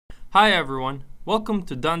Hi everyone, welcome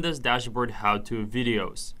to Dundas Dashboard How-To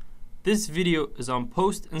videos. This video is on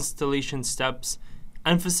post-installation steps,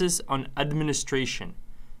 emphasis on administration.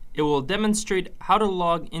 It will demonstrate how to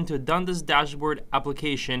log into Dundas Dashboard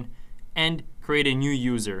application and create a new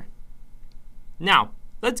user. Now,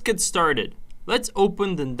 let's get started. Let's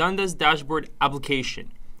open the Dundas Dashboard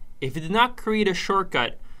application. If you did not create a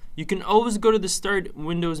shortcut, you can always go to the Start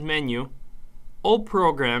Windows menu, All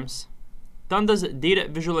Programs, Dundas Data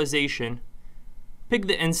Visualization, pick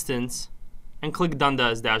the instance, and click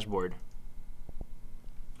Dundas Dashboard.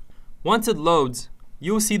 Once it loads,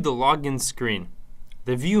 you will see the login screen.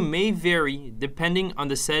 The view may vary depending on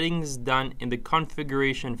the settings done in the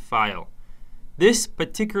configuration file. This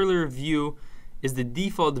particular view is the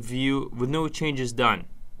default view with no changes done.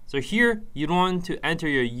 So here, you'd want to enter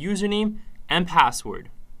your username and password.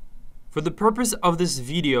 For the purpose of this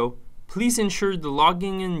video, please ensure the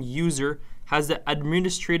logging in user has the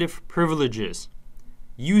administrative privileges.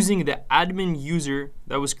 Using the admin user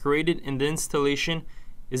that was created in the installation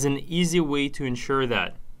is an easy way to ensure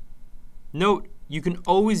that. Note, you can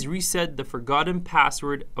always reset the forgotten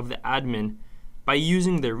password of the admin by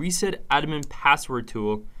using the Reset Admin Password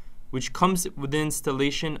tool, which comes with the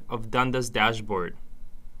installation of Dundas Dashboard.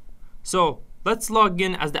 So, let's log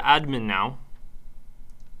in as the admin now.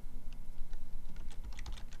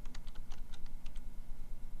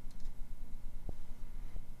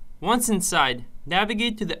 Once inside,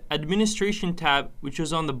 navigate to the Administration tab, which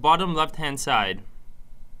is on the bottom left-hand side.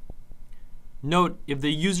 Note, if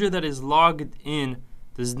the user that is logged in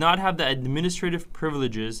does not have the administrative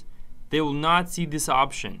privileges, they will not see this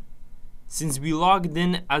option. Since we logged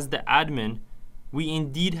in as the admin, we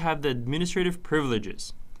indeed have the administrative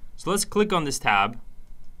privileges. So let's click on this tab,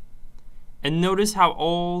 and notice how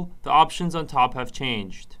all the options on top have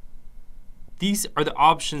changed. These are the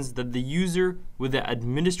options that the user with the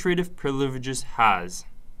administrative privileges has.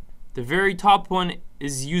 The very top one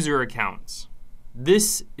is user accounts.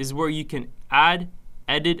 This is where you can add,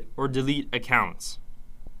 edit, or delete accounts.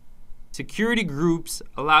 Security groups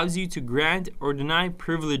allows you to grant or deny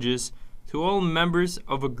privileges to all members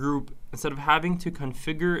of a group instead of having to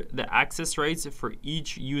configure the access rights for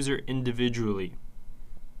each user individually.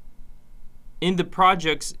 In the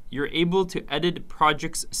projects, you're able to edit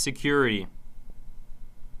project's security.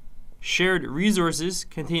 Shared resources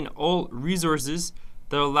contain all resources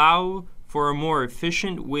that allow for a more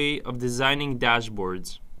efficient way of designing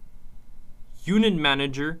dashboards. Unit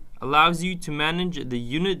Manager allows you to manage the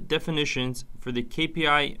unit definitions for the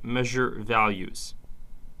KPI measure values.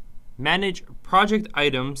 Manage Project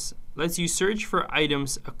Items lets you search for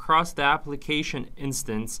items across the application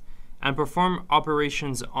instance and perform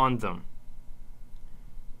operations on them.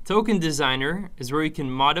 Token Designer is where you can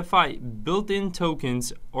modify built-in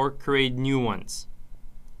tokens or create new ones.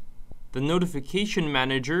 The Notification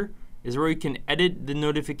Manager is where you can edit the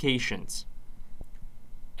notifications.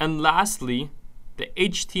 And lastly, the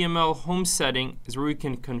HTML home setting is where you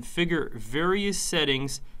can configure various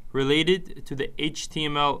settings related to the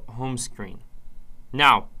HTML home screen.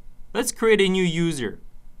 Now, let's create a new user.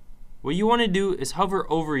 What you want to do is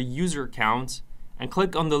hover over user accounts and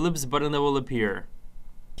click on the ellipse button that will appear.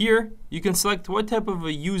 Here, you can select what type of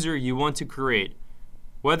a user you want to create,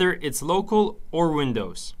 whether it's local or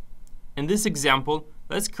Windows. In this example,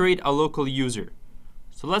 let's create a local user.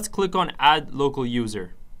 So let's click on Add Local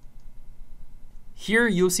User. Here,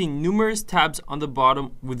 you'll see numerous tabs on the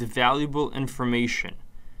bottom with valuable information.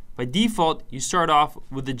 By default, you start off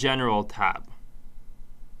with the General tab.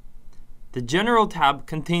 The General tab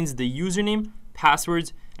contains the username,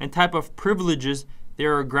 passwords, and type of privileges they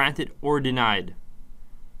are granted or denied.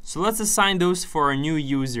 So let's assign those for our new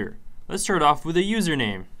user. Let's start off with a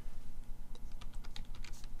username.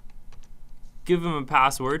 Give them a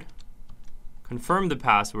password. Confirm the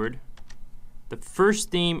password. The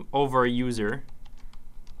first name of our user.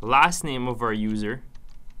 Last name of our user.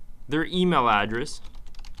 Their email address.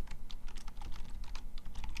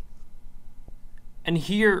 And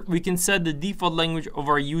here we can set the default language of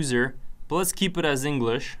our user, but let's keep it as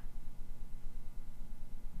English.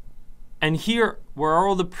 And here, where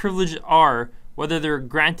all the privileges are, whether they're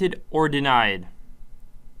granted or denied.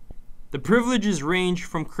 The privileges range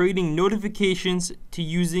from creating notifications to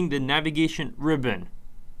using the navigation ribbon.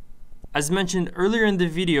 As mentioned earlier in the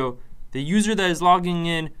video, the user that is logging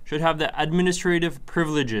in should have the administrative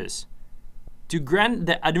privileges. To grant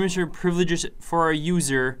the administrative privileges for our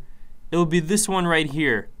user, it will be this one right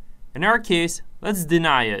here. In our case, let's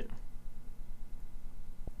deny it.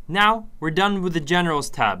 Now, we're done with the Generals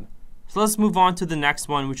tab. So let's move on to the next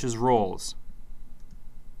one, which is Roles.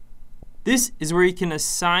 This is where you can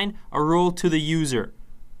assign a role to the user.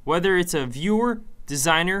 whether it's a viewer,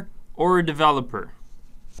 designer, or a developer.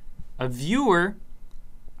 A viewer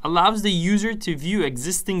allows the user to view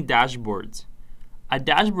existing dashboards. A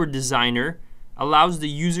dashboard designer allows the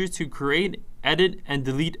user to create, edit, and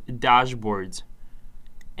delete dashboards.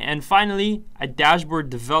 And finally, a dashboard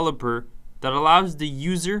developer that allows the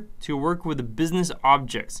user to work with the business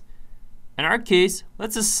objects. In our case,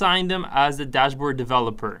 let's assign them as the dashboard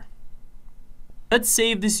developer. Let's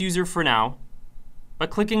save this user for now by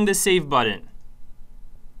clicking the Save button.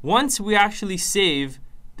 Once we actually save,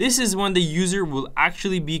 this is when the user will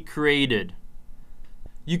actually be created.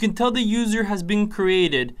 You can tell the user has been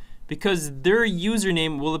created because their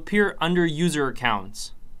username will appear under user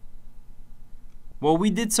accounts. What we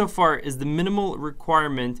did so far is the minimal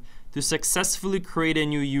requirement to successfully create a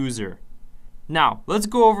new user. Now, let's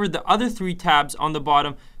go over the other 3 tabs on the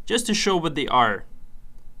bottom just to show what they are.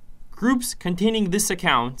 Groups containing this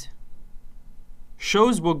account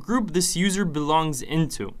shows what group this user belongs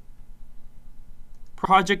into.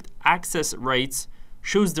 Project access rights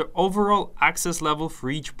shows the overall access level for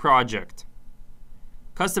each project.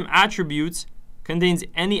 Custom attributes contains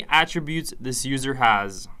any attributes this user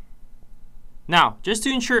has. Now, just to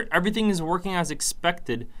ensure everything is working as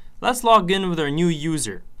expected, let's log in with our new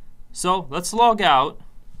user. So let's log out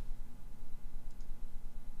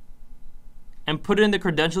and put in the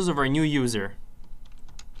credentials of our new user.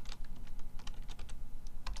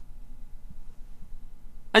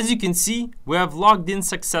 As you can see, we have logged in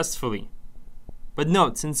successfully. But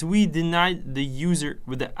note, since we denied the user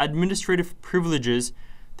with the administrative privileges,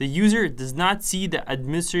 the user does not see the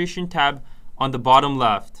administration tab on the bottom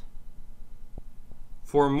left.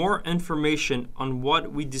 For more information on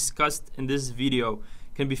what we discussed in this video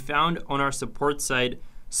can be found on our support site,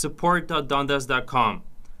 support.dundas.com.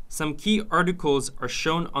 Some key articles are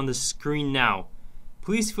shown on the screen now.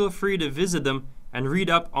 Please feel free to visit them and read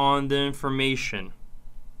up on the information.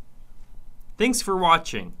 Thanks for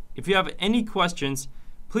watching. If you have any questions,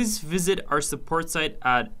 please visit our support site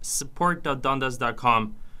at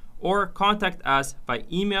support.dundas.com or contact us by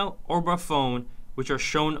email or by phone, which are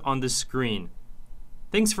shown on the screen.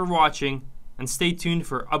 Thanks for watching and stay tuned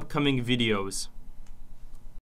for upcoming videos.